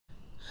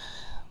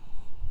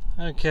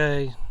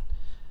Okay,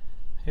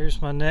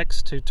 here's my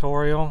next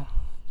tutorial,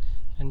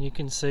 and you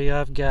can see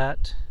I've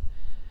got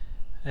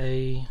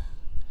a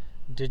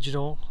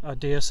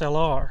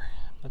DSLR.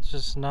 It's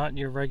just not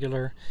your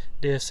regular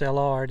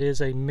DSLR. It is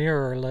a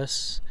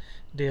mirrorless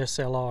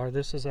DSLR.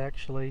 This is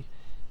actually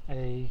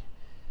a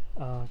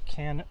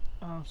Sony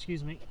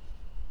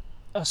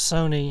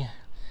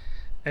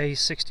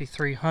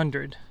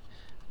A6300,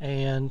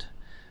 and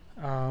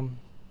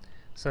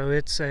so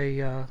it's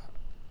an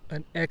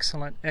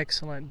excellent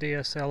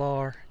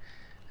DSLR,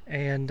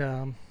 and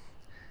a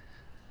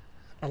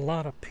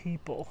lot of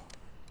people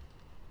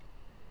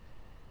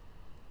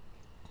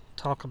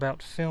talk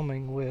about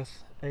filming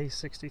with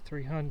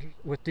A6300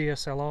 with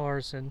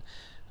DSLRs, and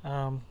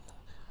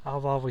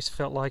I've always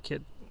felt like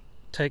it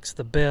takes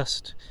the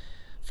best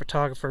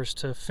photographers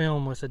to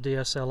film with a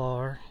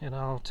DSLR, and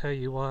I'll tell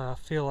you why I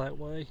feel that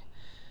way.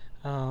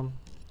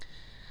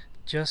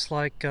 Just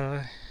like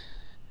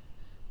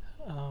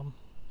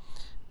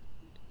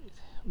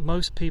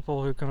most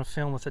people who are going to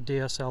film with a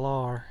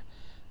DSLR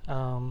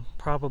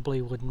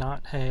probably would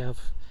not have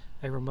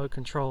a remote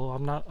control.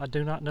 I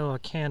do not know a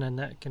Canon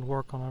that can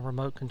work on a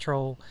remote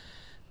control,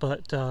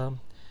 but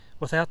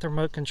without the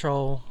remote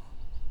control,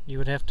 you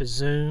would have to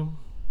zoom,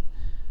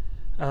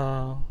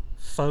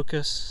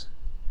 focus,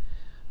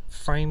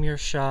 frame your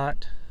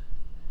shot,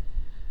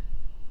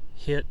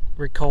 hit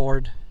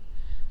record,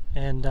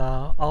 and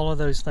all of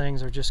those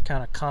things are just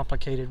kind of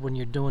complicated when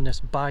you're doing this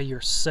by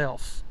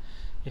yourself.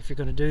 If you're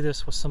going to do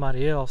this with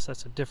somebody else,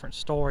 that's a different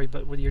story,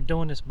 but when you're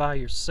doing this by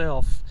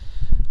yourself,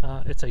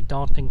 it's a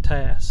daunting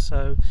task.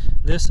 So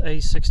this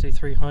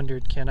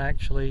A6300 can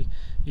actually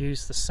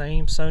use the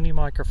same Sony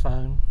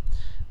microphone.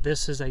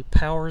 This is a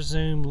power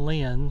zoom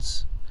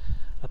lens,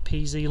 a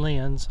PZ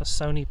lens, a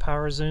Sony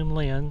power zoom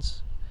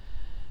lens,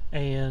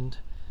 and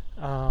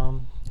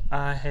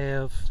I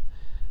have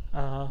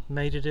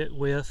mated it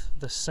with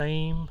the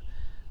same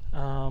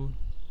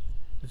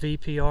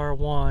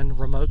VPR1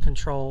 remote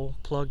control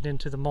plugged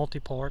into the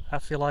multi-port. I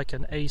feel like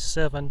an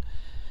A7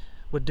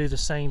 would do the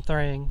same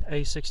thing,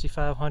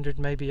 A6500,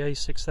 maybe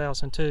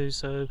A6000 too.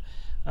 So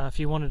if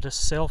you wanted to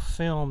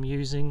self-film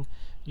using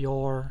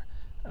your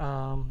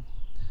Sony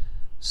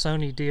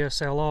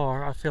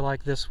DSLR, I feel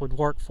like this would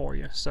work for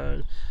you.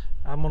 So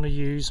I'm going to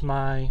use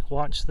my,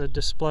 watch the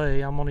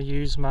display, I'm going to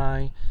use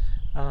my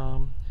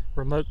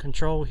remote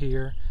control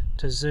here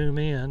to zoom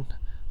in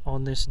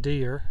on this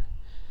deer.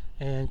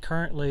 And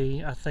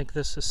currently I think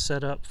this is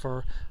set up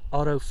for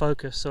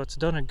autofocus, so it's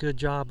done a good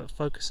job at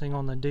focusing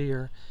on the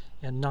deer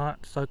and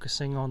not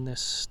focusing on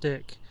this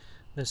stick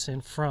that's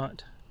in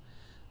front.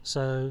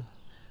 So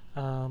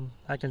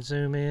I can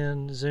zoom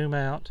in, zoom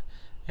out,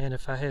 and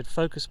if I had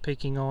focus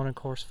peaking on, of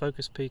course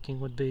focus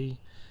peaking would be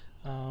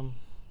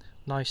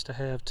nice to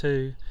have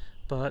too,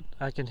 but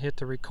I can hit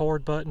the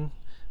record button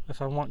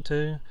if I want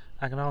to.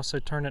 I can also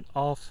turn it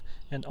off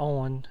and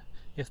on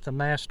if the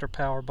master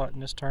power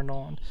button is turned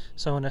on.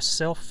 So in a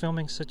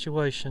self-filming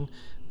situation,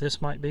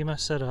 this might be my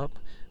setup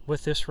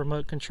with this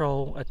remote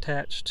control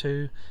attached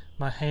to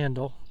my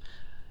handle.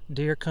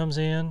 Deer comes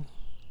in,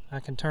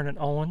 I can turn it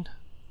on,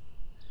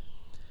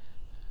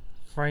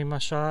 frame my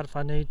shot if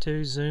I need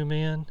to, zoom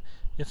in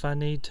if I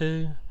need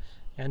to,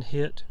 and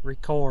hit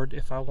record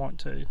if I want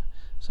to.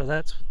 So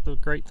that's the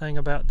great thing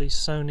about these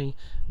Sony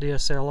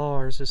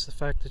DSLRs, is the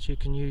fact that you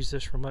can use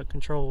this remote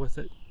control with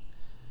it.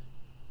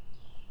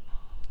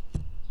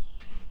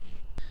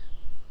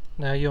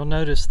 Now you'll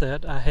notice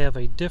that I have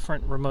a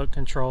different remote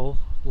control,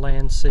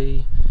 land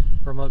sea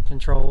remote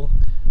control.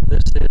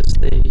 This is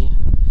the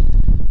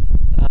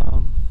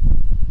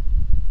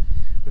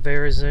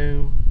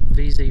Varizoom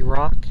VZ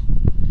Rock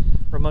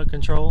remote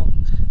control.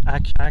 I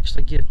can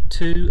actually get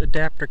two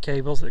adapter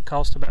cables that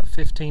cost about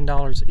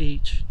 $15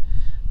 each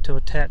to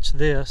attach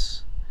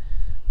this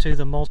to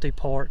the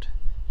multi-port,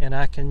 and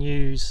I can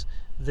use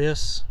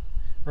this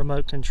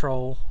remote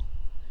control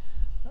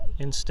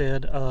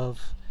instead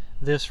of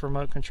this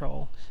remote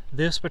control.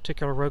 This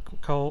particular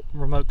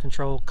remote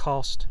control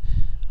cost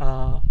me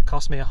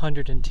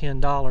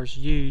 $110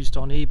 used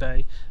on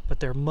eBay, but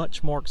they're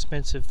much more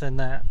expensive than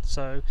that.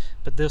 So,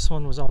 but this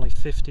one was only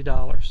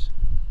 $50.